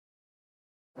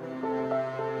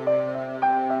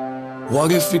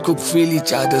What if we could feel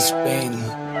each other's pain?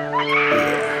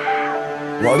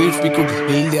 What if we could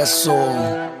heal their soul?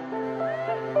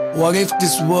 What if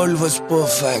this world was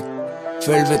perfect,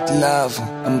 filled with love,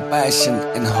 compassion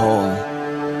and whole?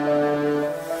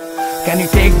 Can you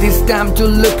take this time to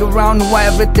look around why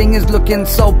everything is looking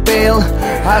so pale?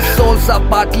 Our souls are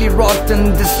partly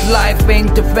rotten, this life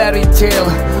ain't a fairy tale.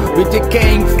 With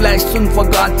decaying flesh soon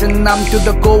forgotten, I'm to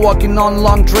the core walking on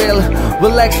long trail.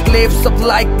 We're like slaves of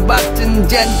like button,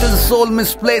 gentle soul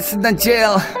misplaced in the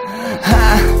jail.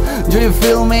 Do you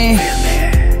feel me?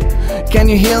 Can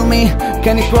you heal me?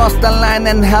 Can you cross the line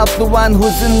and help the one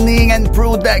who's in need and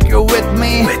prove that you're with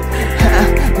me?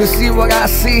 You see what I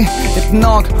see? If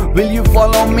not, will you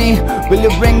follow me? Will you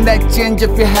bring that change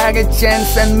if you had a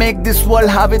chance and make this world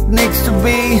how it needs to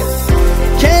be?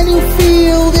 Can you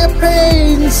feel their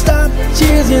pain? Stop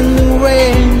chasing the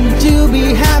rain to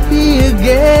be happy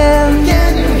again.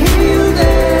 Can you heal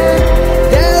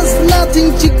them? There's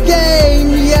nothing to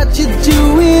gain, yet you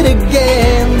do it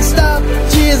again. Stop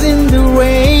chasing the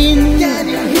rain. Can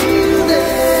you heal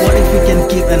them? What if we can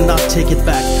give and not take it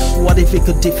back? What if we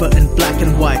could differ in black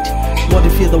and white? What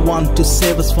if you're the one to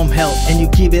save us from hell and you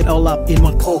give it all up in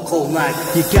one cold, cold night?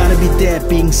 You gotta be there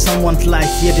being someone's life,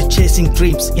 yet you're chasing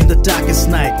dreams in the darkest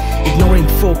night, ignoring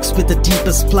folks with the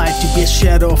deepest plight to be a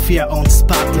shadow of your own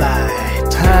spotlight.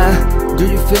 Do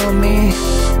you feel me?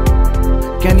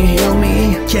 Can you heal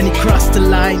me? Can you cross the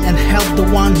line and help the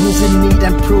one who's in need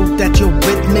and prove that you're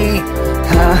with me?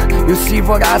 You see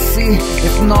what I see?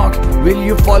 If not, will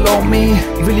you follow me?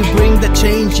 Will you bring the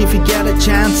change if you get a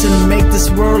chance and make this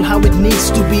world how it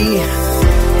needs to be?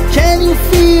 Can you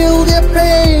feel their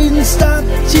pain? Stop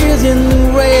chasing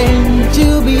the rain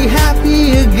to be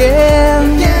happy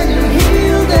again. Can you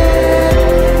heal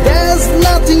them? There's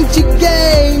nothing to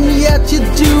gain, yet you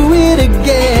do it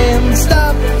again.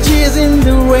 Stop chasing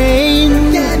the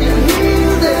rain. Can you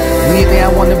heal them? Maybe I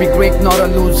wanna be great, not a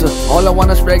loser. All I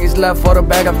wanna spread is love for a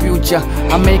better future.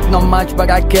 I make not much, but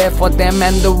I care for them,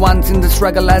 and the ones in the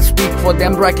struggle I speak for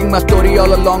them. Writing my story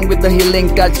all along with the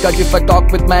healing touch, cause if I talk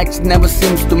with Max, it never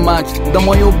seems too much. The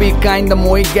more you be kind, the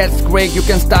more it gets great. You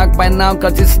can start by now,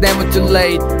 cause it's never too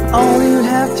late. All you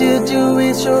have to do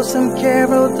is show some care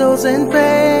for those in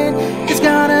pain. It's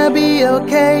gonna be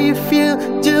okay if you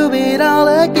do it all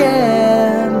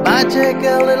again. Might take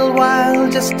a little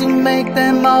while just to make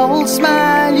them all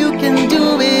smile. You can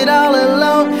do it all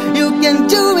alone, you can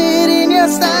do it in your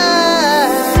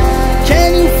style.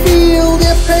 Can you feel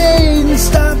their pain?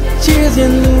 Stop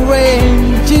chasing the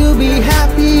rain to be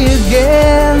happy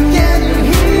again. Can you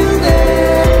heal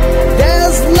them?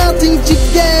 There's nothing to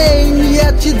gain,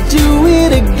 yet you do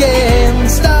it again.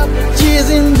 Stop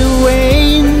chasing the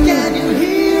rain. Can you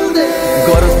heal them?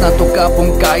 गरज ना तुका पूण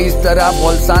काहीच तरा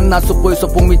बोलसान ना पयसो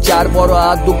पूण विचार बरो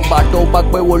हा दूख पाठोवपाक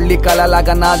पळय व्हडली कला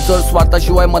लागना जर स्वता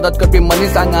शिवाय मदत करपी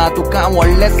मनीस हांगा तुका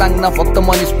व्हडलें सांगना फक्त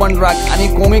मनीसपण राख आनी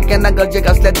कोणी केन्ना गरजेक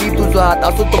आसल्यार दी तुजो हात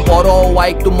आसूं तो बरो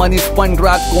वायट तूं मनीसपण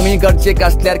राख कोणी गरजेक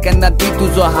आसल्यार केन्ना दी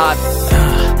तुजो हात.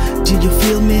 Do you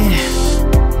feel me?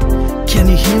 Can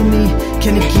you heal me?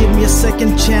 Can you give me a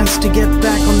second chance to get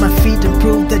back on my feet and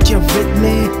prove that you're with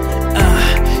me?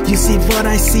 You see what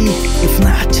I see? If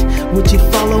not, would you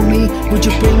follow me? Would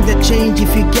you bring the change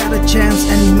if you get a chance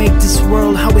and make this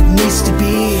world how it needs to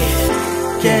be?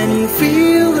 Can you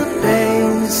feel the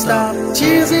pain? Stop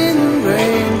chasing the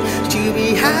rain to be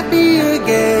happy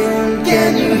again.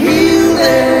 Can you heal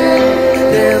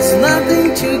them? There's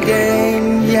nothing to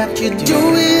gain, yet you do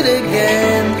it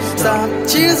again. Stop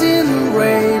chasing the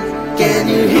rain. Can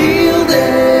you heal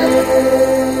them?